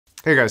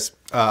Hey guys,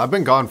 I've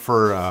been gone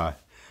for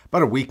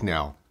about a week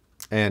now,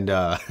 and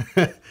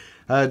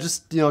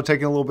just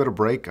taking a little bit of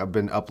break. I've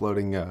been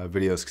uploading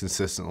videos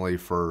consistently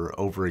for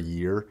over a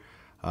year,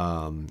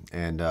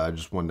 and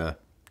just wanted to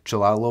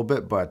chill out a little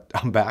bit. But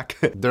I'm back.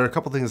 There are a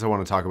couple things I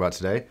want to talk about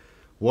today.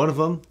 One of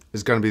them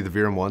is going to be the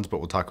Verum ones, but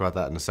we'll talk about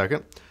that in a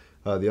second.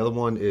 The other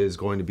one is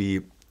going to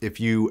be, if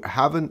you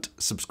haven't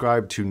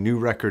subscribed to New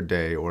Record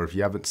Day, or if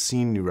you haven't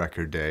seen New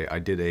Record Day, I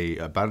did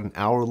about an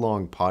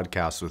hour-long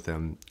podcast with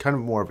him, kind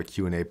of more of a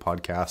Q&A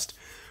podcast,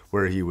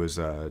 where he was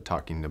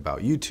talking about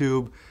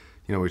YouTube.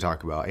 We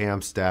talk about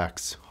amp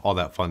stacks, all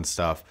that fun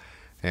stuff,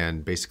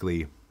 and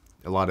basically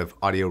a lot of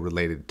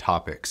audio-related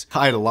topics.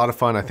 I had a lot of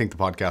fun. I think the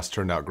podcast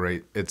turned out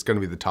great. It's going to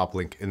be the top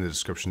link in the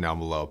description down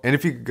below. And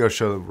if you could go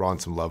show Ron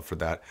some love for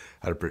that,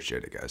 I'd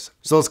appreciate it, guys.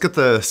 So let's get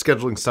the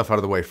scheduling stuff out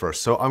of the way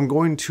first. So I'm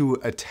going to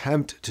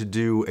attempt to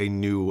do a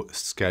new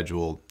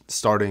schedule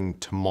starting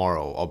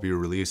tomorrow. I'll be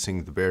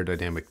releasing the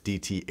Beyerdynamic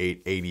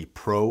DT880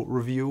 Pro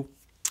review,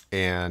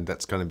 and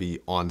that's going to be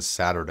on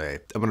Saturday.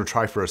 I'm going to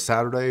try for a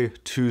Saturday,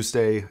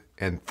 Tuesday,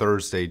 and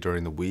Thursday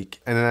during the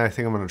week. And then I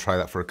think I'm going to try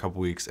that for a couple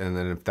weeks. And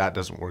then if that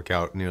doesn't work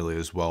out nearly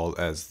as well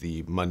as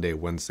the Monday,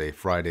 Wednesday,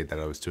 Friday that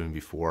I was doing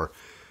before,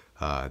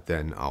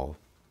 then I'll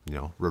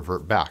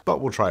revert back.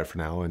 But we'll try it for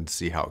now and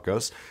see how it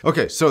goes.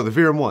 Okay, so the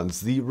Verum ones.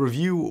 The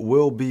review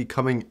will be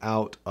coming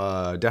out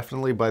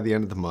definitely by the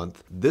end of the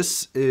month.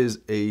 This is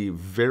a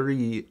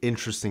very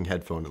interesting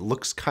headphone. It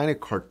looks kind of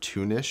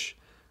cartoonish.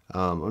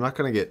 I'm not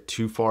going to get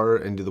too far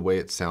into the way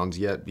it sounds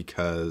yet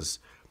because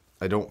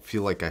I don't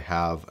feel like I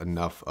have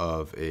enough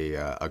of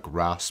a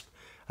grasp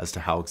as to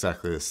how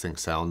exactly this thing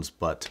sounds,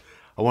 but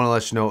I want to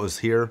let you know it was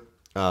here.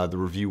 The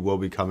review will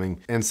be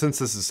coming. And since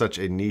this is such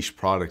a niche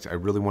product, I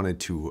really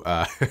wanted to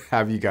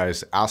have you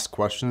guys ask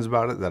questions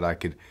about it that I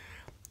could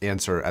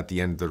answer at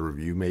the end of the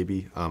review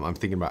maybe. I'm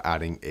thinking about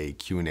adding a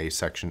Q&A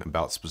section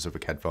about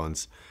specific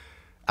headphones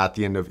at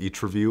the end of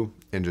each review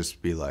and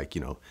just be like,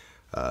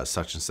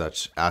 such and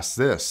such ask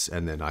this,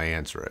 and then I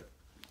answer it.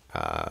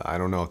 I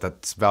don't know if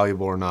that's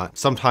valuable or not.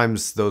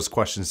 Sometimes those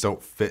questions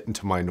don't fit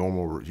into my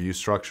normal review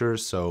structure.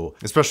 So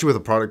especially with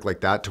a product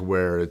like that, to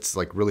where it's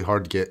like really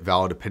hard to get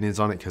valid opinions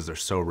on it because they're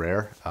so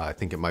rare, I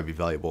think it might be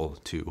valuable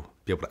to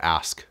be able to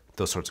ask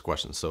those sorts of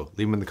questions. So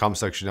leave them in the comment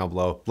section down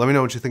below. Let me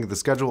know what you think of the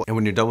schedule. And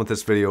when you're done with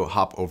this video,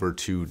 hop over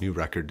to New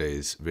Record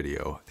Day's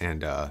video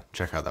and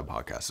check out that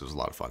podcast. It was a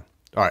lot of fun.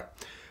 All right.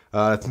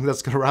 I think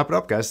that's going to wrap it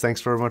up, guys.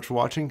 Thanks very much for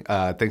watching.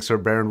 Thanks for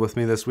bearing with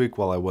me this week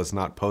while I was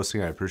not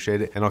posting. I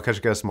appreciate it. And I'll catch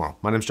you guys tomorrow.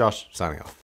 My name's Josh, signing off.